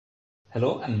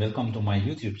Hello and welcome to my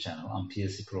YouTube channel on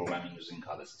PLC programming using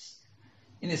CODESYS.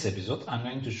 In this episode, I'm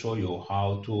going to show you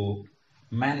how to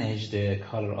manage the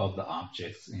color of the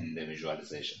objects in the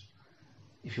visualization.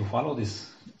 If you follow this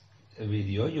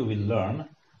video, you will learn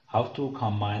how to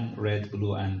combine red,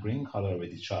 blue, and green color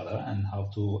with each other and how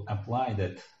to apply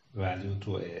that value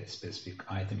to a specific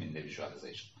item in the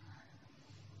visualization.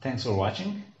 Thanks for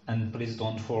watching, and please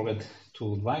don't forget to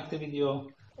like the video,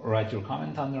 write your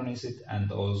comment underneath it,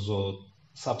 and also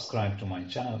subscribe to my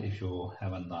channel if you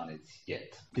haven't done it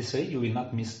yet. This way you will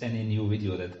not miss any new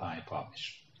video that I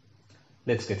publish.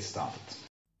 Let's get started.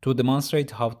 To demonstrate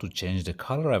how to change the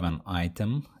color of an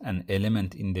item, an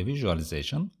element in the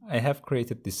visualization, I have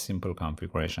created this simple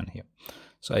configuration here.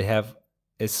 So I have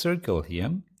a circle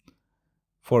here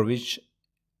for which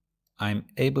I'm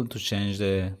able to change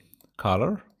the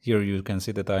color. Here you can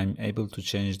see that I'm able to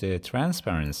change the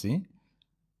transparency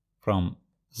from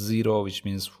 0, which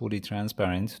means fully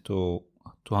transparent, to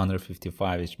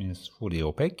 255, which means fully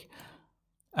opaque.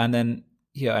 And then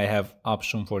here I have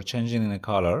option for changing the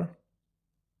color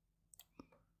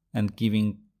and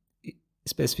giving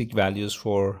specific values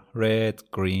for red,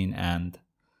 green, and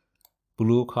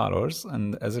blue colors.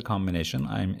 And as a combination,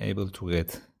 I'm able to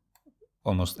get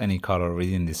almost any color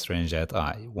within this range that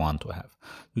I want to have.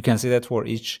 You can see that for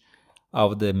each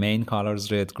of the main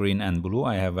colors, red, green, and blue,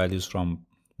 I have values from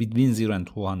between 0 and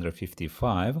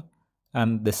 255,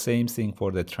 and the same thing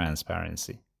for the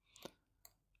transparency.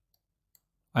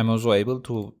 I'm also able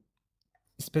to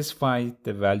specify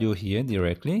the value here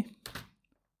directly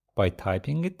by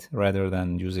typing it rather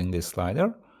than using this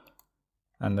slider,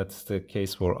 and that's the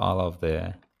case for all of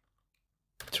the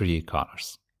three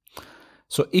colors.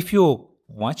 So if you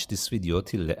watch this video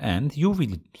till the end, you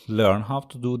will learn how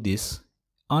to do this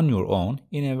on your own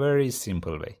in a very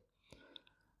simple way.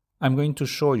 I'm going to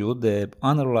show you the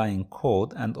underlying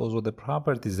code and also the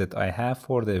properties that I have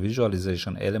for the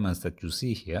visualization elements that you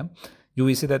see here. You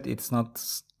will see that it's not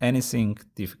anything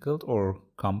difficult or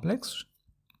complex,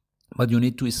 but you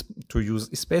need to use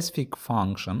a specific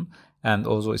function and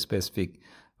also specific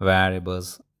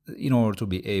variables in order to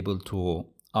be able to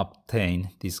obtain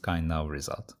this kind of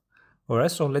result. Alright,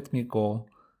 so let me go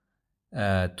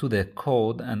to the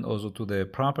code and also to the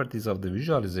properties of the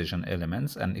visualization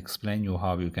elements and explain you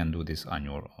how you can do this on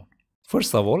your own.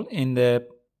 First of all, in the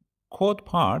code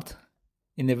part,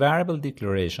 in the variable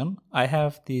declaration, I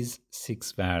have these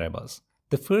 6 variables.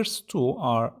 The first 2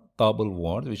 are double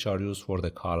word, which are used for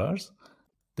the colors,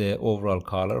 the overall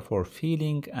color for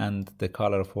feeling and the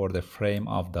color for the frame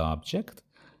of the object.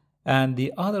 And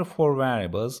the other 4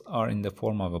 variables are in the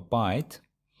form of a byte,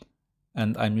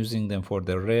 and I'm using them for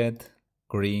the red,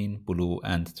 green, blue,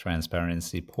 and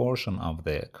transparency portion of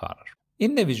the color.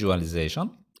 In the visualization,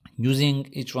 using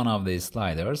each one of these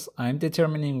sliders, I'm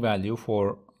determining value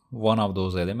for one of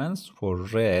those elements, for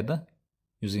red,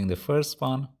 using the first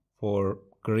one, for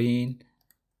green,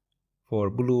 for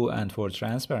blue, and for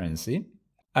transparency.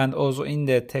 And also in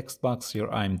the text box here,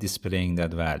 I'm displaying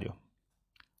that value.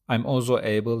 I'm also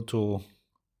able to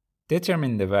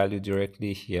determine the value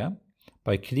directly here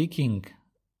by clicking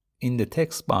in the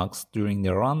text box during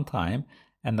the runtime,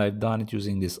 and I've done it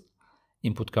using this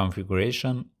input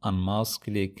configuration on mouse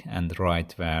click and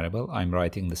write variable. I'm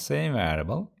writing the same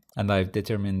variable, and I've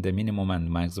determined the minimum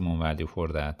and maximum value for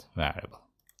that variable.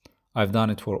 I've done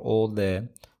it for all the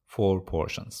 4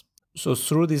 portions. So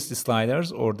through these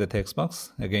sliders or the text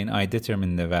box, again, I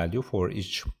determine the value for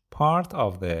each part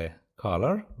of the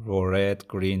color, for red,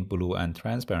 green, blue, and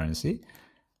transparency.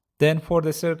 Then for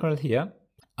the circle here,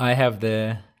 I have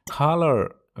the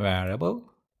color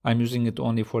variable. I'm using it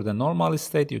only for the normal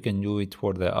state. You can do it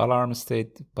for the alarm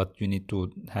state, but you need to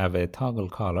have a toggle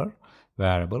color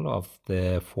variable of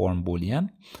the form boolean.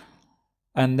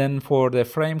 And then for the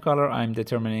frame color, I'm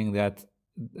determining that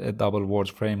a double word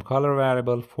frame color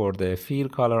variable. For the feel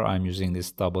color, I'm using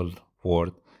this double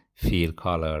word feel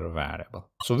color variable.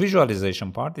 So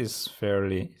visualization part is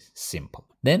fairly simple.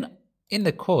 Then in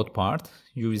the code part,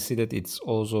 you will see that it's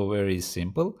also very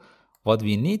simple. What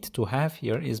we need to have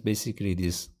here is basically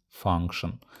this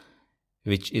function,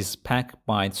 which is pack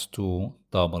bytes to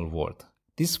double word.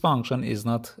 This function is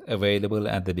not available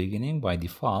at the beginning by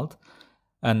default,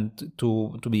 and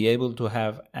to be able to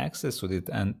have access to it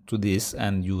and to this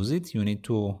and use it, you need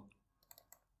to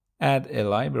add a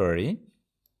library,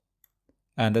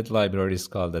 and that library is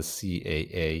called the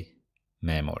CAA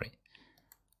Memory.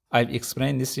 I've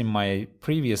explained this in my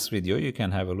previous video. You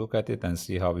can have a look at it and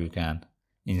see how you can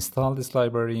install this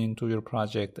library into your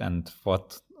project and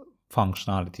what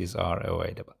functionalities are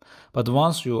available. But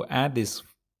once you add this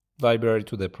library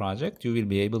to the project, you will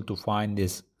be able to find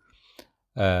this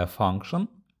function,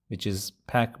 which is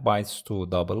pack bytes to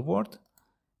double word.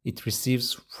 It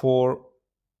receives 4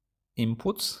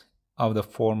 inputs of the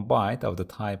form byte, of the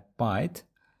type byte,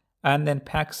 and then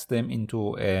packs them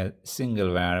into a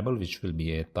single variable, which will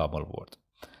be a double word.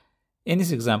 In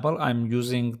this example, I'm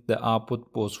using the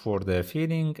output both for the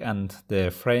feeling and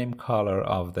the frame color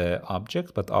of the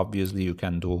object, but obviously you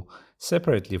can do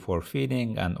separately for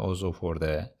feeling and also for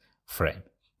the frame.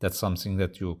 That's something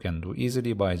that you can do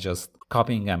easily by just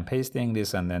copying and pasting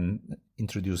this and then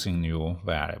introducing new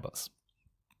variables.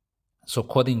 So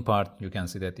coding part, you can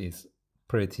see that is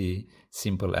pretty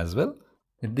simple as well.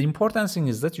 The important thing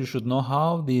is that you should know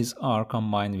how these are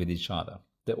combined with each other.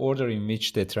 The order in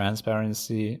which the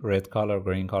transparency, red color,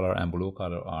 green color, and blue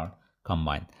color are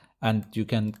combined. And you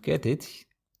can get it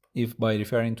if by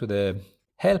referring to the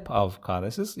help of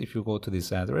CODESYS. If you go to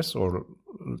this address or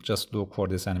just look for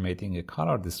this animating a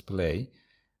color display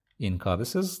in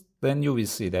CODESYS, then you will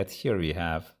see that here we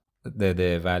have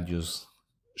the values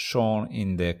shown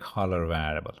in the color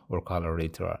variable or color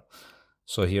literal.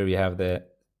 So here we have the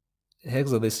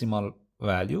hexadecimal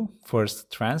value.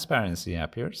 First transparency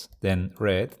appears, then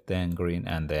red, then green,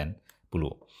 and then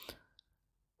blue.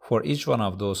 For each one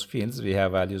of those fields, we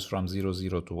have values from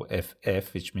 00 to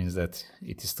FF, which means that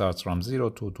it starts from 0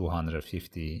 to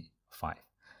 255.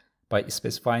 By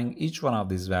specifying each one of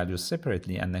these values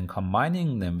separately and then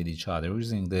combining them with each other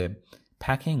using the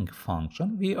packing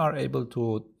function, we are able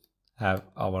to have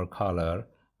our color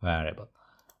variable.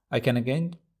 I can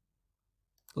again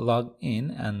log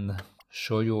in and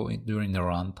show you during the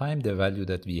runtime the value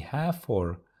that we have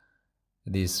for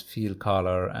these field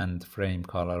color and frame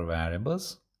color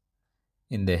variables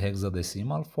in the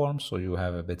hexadecimal form, so you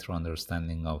have a better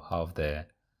understanding of how the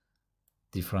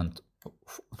different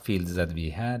fields that we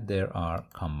had there are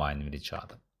combined with each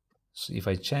other. So if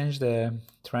I change the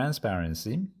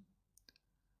transparency,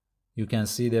 you can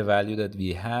see the value that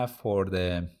we have for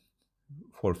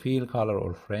field color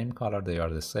or frame color. They are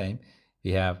the same.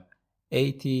 We have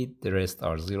 80, the rest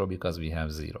are 0 because we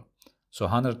have 0. So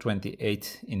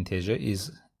 128 integer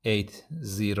is 80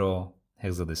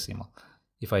 hexadecimal.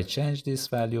 If I change this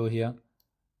value here,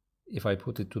 if I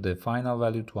put it to the final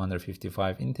value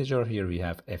 255 integer, here we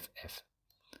have FF.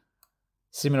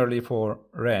 Similarly for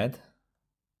red,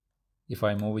 if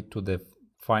I move it to the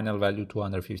final value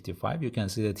 255, you can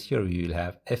see that here we will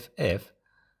have FF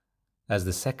as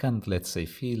the second, let's say,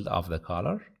 field of the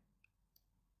color.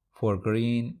 For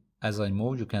green, as I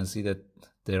move, you can see that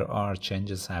there are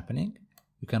changes happening.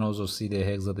 You can also see the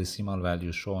hexadecimal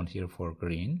value shown here for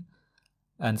green,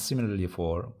 and similarly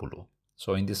for blue.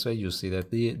 So in this way, you see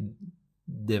that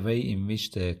the way in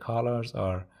which the color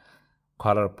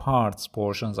parts,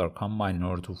 portions are combined in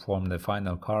order to form the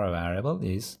final color variable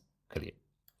is clear.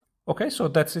 Okay, so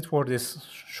that's it for this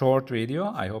short video.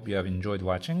 I hope you have enjoyed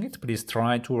watching it. Please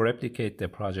try to replicate the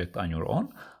project on your own.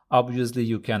 Obviously,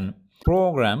 you can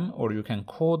program or you can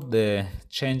code the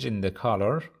change in the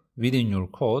color within your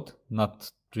code,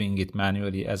 not doing it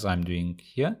manually as I'm doing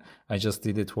here. I just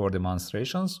did it for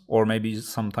demonstrations, or maybe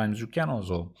sometimes you can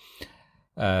also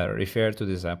refer to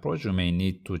this approach. You may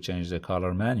need to change the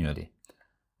color manually.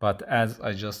 But as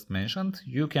I just mentioned,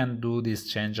 you can do this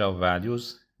change of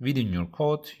values within your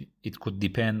code. It could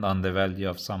depend on the value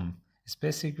of some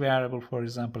specific variable. For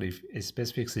example, if a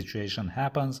specific situation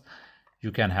happens,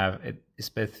 you can have a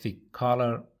specific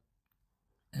color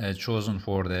chosen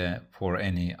for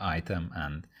any item,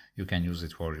 and you can use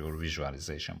it for your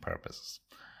visualization purposes.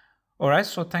 All right,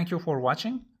 so thank you for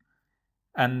watching,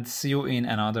 and see you in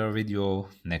another video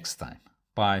next time.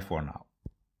 Bye for now.